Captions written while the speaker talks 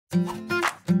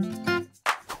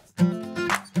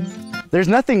There's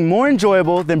nothing more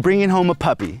enjoyable than bringing home a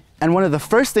puppy. And one of the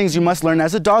first things you must learn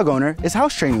as a dog owner is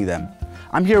house training them.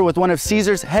 I'm here with one of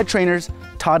Cesar's head trainers,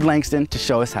 Todd Langston, to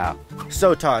show us how.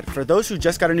 So Todd, for those who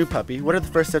just got a new puppy, what are the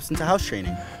first steps into house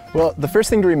training? Well, the first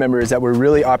thing to remember is that we're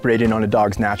really operating on a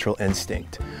dog's natural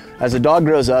instinct. As a dog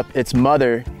grows up, its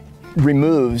mother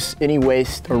removes any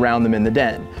waste around them in the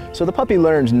den. So the puppy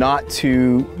learns not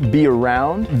to be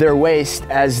around their waste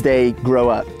as they grow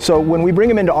up. So when we bring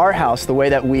them into our house, the way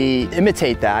that we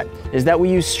imitate that is that we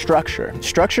use structure.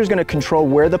 Structure is going to control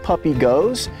where the puppy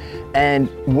goes and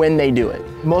when they do it.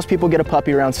 Most people get a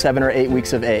puppy around 7 or 8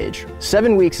 weeks of age.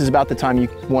 7 weeks is about the time you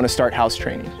want to start house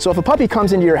training. So if a puppy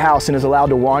comes into your house and is allowed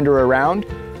to wander around,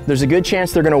 there's a good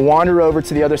chance they're going to wander over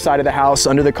to the other side of the house,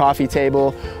 under the coffee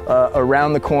table,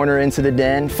 around the corner into the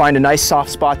den, find a nice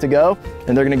soft spot to go,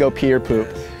 and they're going to go pee or poop.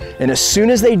 And as soon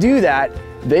as they do that,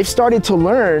 they've started to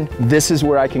learn, this is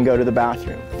where I can go to the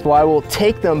bathroom. So I will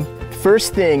take them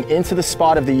first thing into the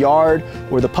spot of the yard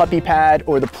or the puppy pad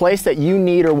or the place that you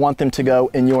need or want them to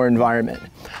go in your environment.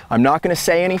 I'm not going to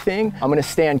say anything. I'm going to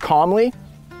stand calmly,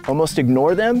 almost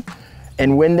ignore them.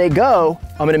 And when they go,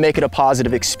 I'm going to make it a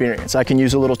positive experience. I can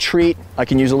use a little treat. I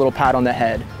can use a little pat on the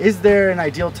head. Is there an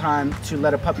ideal time to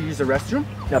let a puppy use the restroom?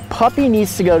 A puppy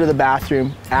needs to go to the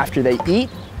bathroom after they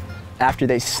eat, after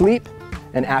they sleep,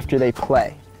 and after they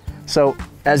play. So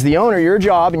as the owner, your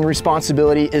job and your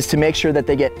responsibility is to make sure that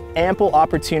they get ample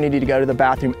opportunity to go to the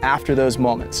bathroom after those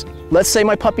moments. Let's say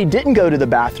my puppy didn't go to the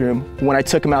bathroom when I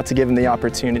took him out to give him the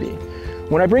opportunity.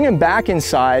 When I bring them back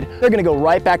inside, they're gonna go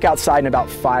right back outside in about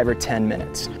 5 or 10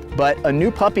 minutes. But a new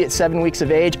puppy at 7 weeks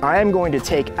of age, I am going to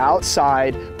take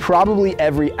outside probably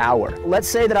every hour. Let's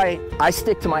say that I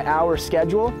stick to my hour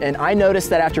schedule and I notice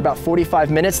that after about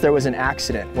 45 minutes there was an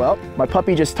accident. Well, my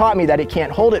puppy just taught me that it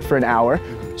can't hold it for an hour,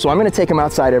 so I'm gonna take him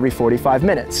outside every 45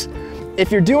 minutes. If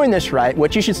you're doing this right,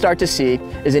 what you should start to see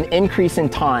is an increase in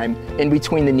time in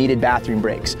between the needed bathroom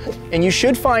breaks. And you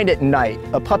should find at night,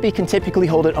 a puppy can typically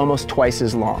hold it almost twice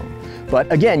as long. But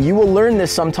again, you will learn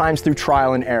this sometimes through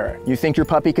trial and error. You think your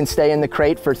puppy can stay in the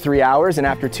crate for 3 hours and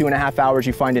after 2.5 hours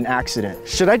you find an accident.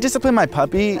 Should I discipline my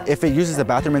puppy if it uses the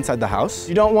bathroom inside the house?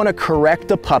 You don't want to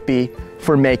correct a puppy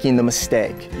for making the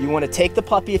mistake. You want to take the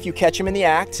puppy if you catch him in the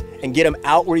act and get them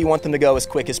out where you want them to go as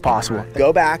quick as possible.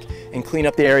 Go back and clean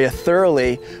up the area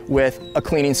thoroughly with a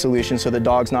cleaning solution so the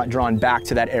dog's not drawn back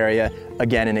to that area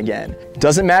again and again.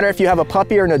 Doesn't matter if you have a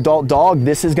puppy or an adult dog,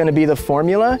 this is going to be the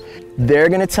formula. They're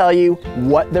going to tell you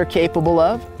what they're capable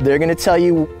of. They're going to tell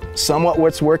you somewhat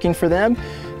what's working for them,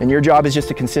 and your job is just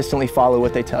to consistently follow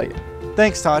what they tell you.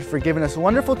 Thanks, Todd, for giving us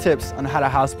wonderful tips on how to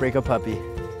housebreak a puppy.